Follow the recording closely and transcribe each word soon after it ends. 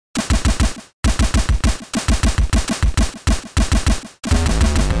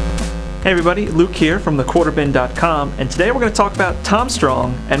Hey everybody, Luke here from thequarterbin.com, and today we're going to talk about Tom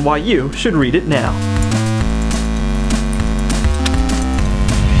Strong and why you should read it now.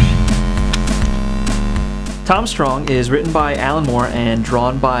 Tom Strong is written by Alan Moore and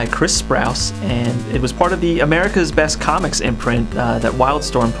drawn by Chris Sprouse, and it was part of the America's Best Comics imprint that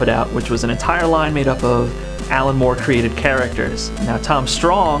Wildstorm put out, which was an entire line made up of Alan Moore created characters. Now Tom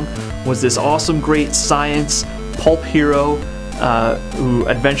Strong was this awesome, great science pulp hero who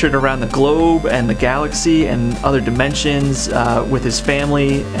adventured around the globe and the galaxy and other dimensions with his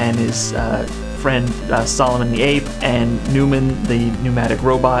family and his friend Solomon the Ape and Newman the pneumatic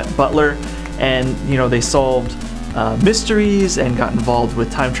robot butler. And you know, they solved mysteries and got involved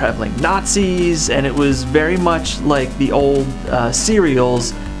with time-traveling Nazis, and it was very much like the old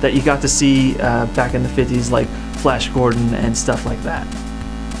serials that you got to see back in the 50s, like Flash Gordon and stuff like that.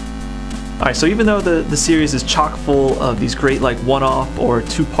 Alright, so even though the series is chock full of these great like one-off or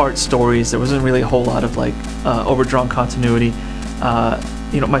two-part stories, there wasn't really a whole lot of like overdrawn continuity.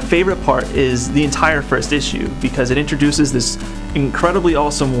 You know, my favorite part is the entire first issue because it introduces this incredibly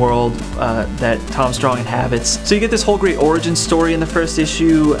awesome world that Tom Strong inhabits. So you get this whole great origin story in the first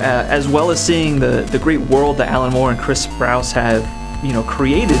issue, as well as seeing the great world that Alan Moore and Chris Sprouse have, you know,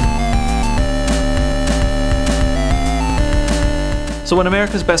 created. So when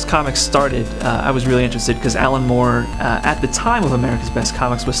America's Best Comics started, I was really interested because Alan Moore, at the time of America's Best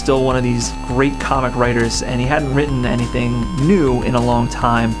Comics, was still one of these great comic writers, and he hadn't written anything new in a long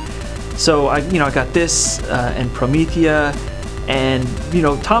time. So I got this and Promethea, and you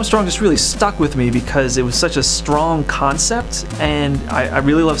know, Tom Strong just really stuck with me because it was such a strong concept, and I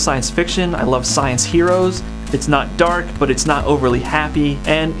really love science fiction. I love science heroes. It's not dark, but it's not overly happy,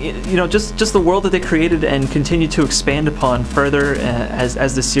 and you know, just the world that they created and continued to expand upon further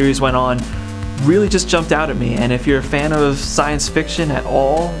as the series went on really just jumped out at me. And if you're a fan of science fiction at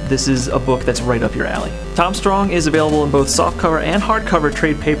all, this is a book that's right up your alley. Tom Strong is available in both softcover and hardcover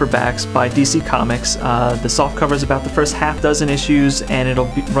trade paperbacks by DC Comics. The softcover is about the first half dozen issues, and it'll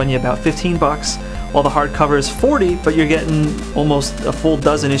run you about 15 bucks, while the hardcover is 40, but you're getting almost a full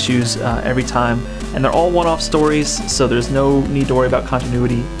dozen issues every time. And they're all one-off stories, so there's no need to worry about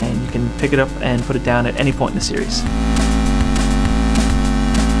continuity, and you can pick it up and put it down at any point in the series.